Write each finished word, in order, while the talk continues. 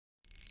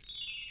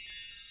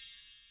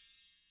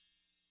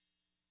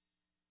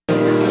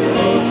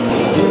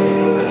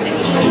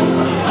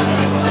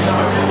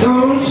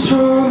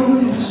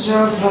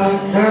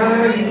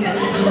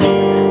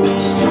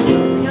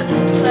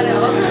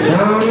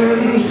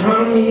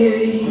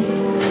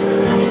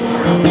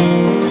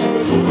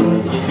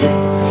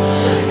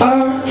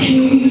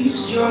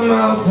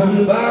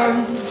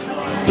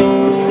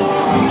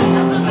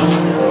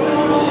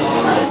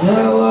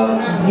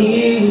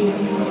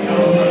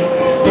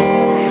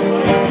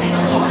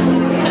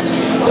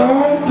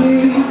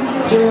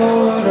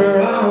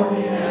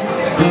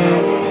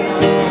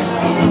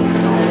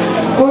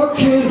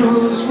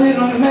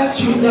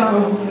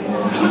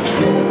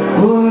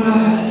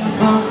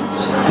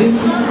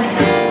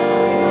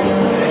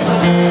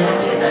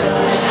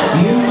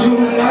You do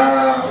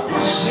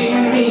not see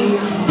me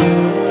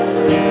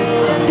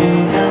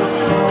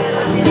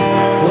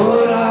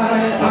what I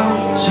am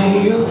to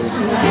you.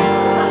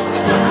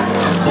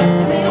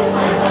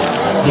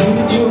 You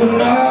do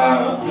not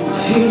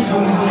feel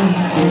for me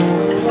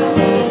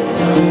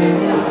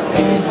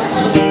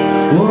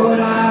what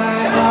I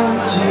am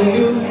to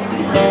you.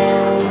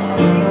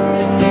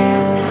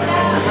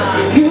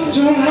 You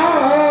do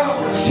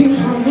not feel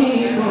for me.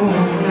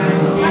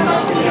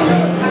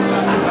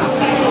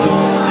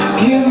 I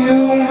give you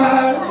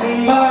miles and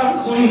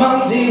miles and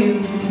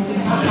mountains.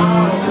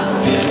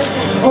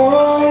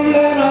 Oh, and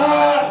then I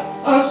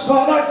ask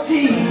for the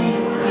sea.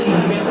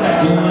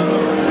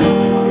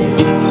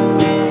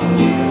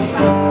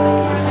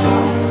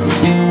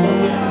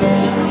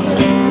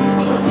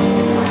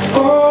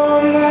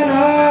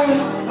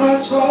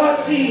 For the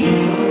sea,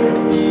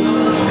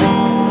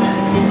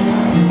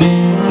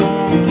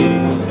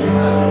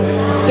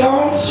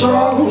 don't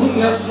throw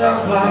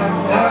yourself like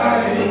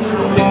that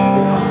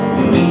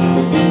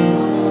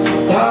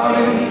down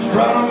in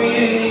front of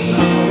me.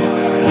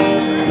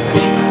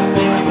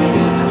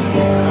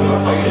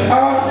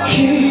 I'll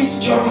kiss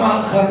your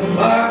mouth and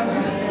back.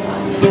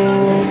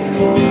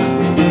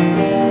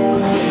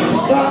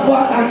 Is that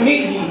what I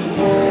need?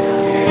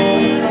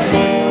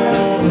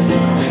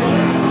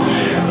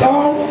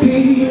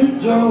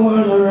 Your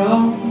world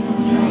around.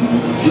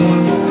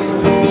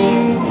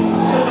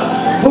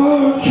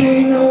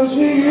 Volcanoes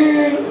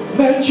will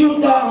melt you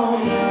down.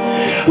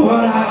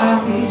 What I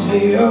am to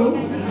you,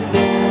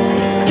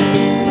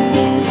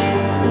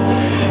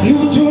 you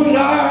do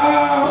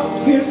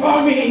not feel for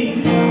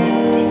me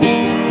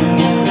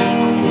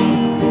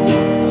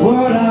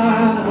what I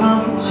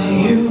am to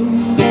you.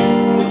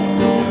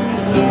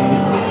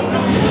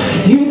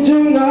 You do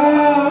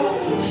not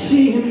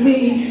see me,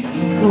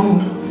 no.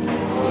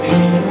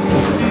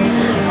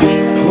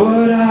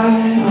 What I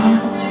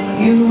am to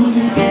you,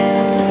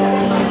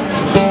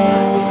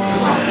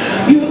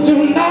 you do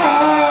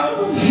not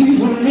feel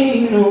for me,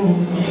 no.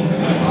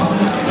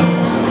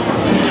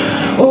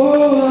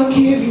 Oh, I'll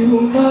give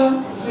you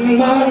miles and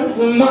miles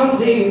and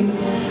mountains.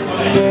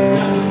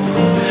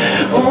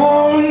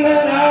 Oh, and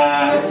then I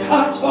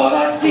ask for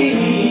the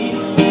sea.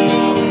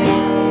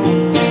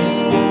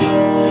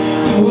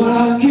 What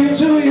I'll give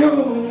to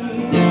you,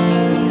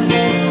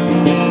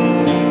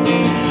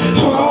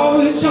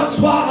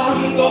 just what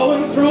I'm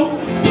going through.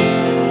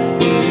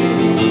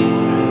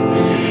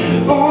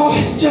 Oh,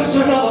 it's just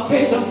another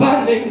phase of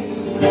finding.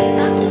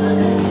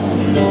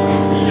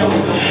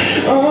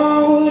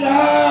 Oh, what I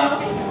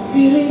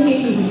really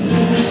need.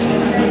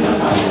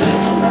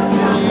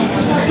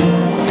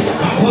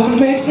 What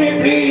makes me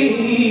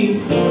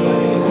bleed.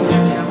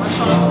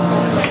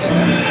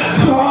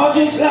 Oh,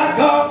 just like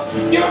a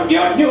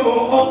new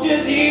old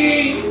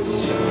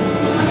disease.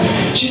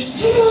 She's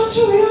still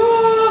too young.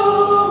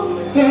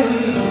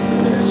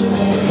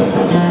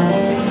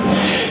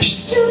 She's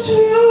still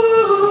too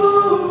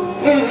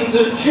young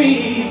to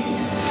dream.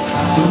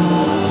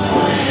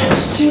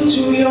 Still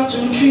too young to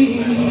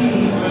dream.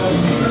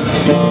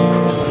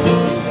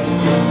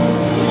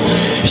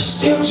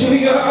 Still too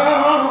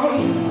young.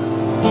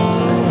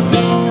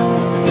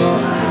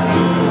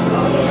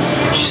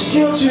 She's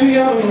still too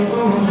young.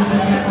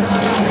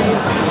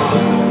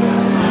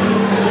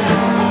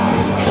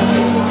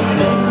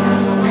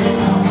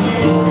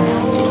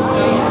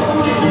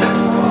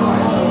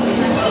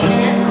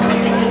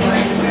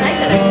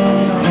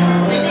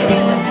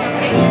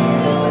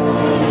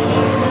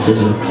谢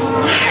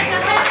谢。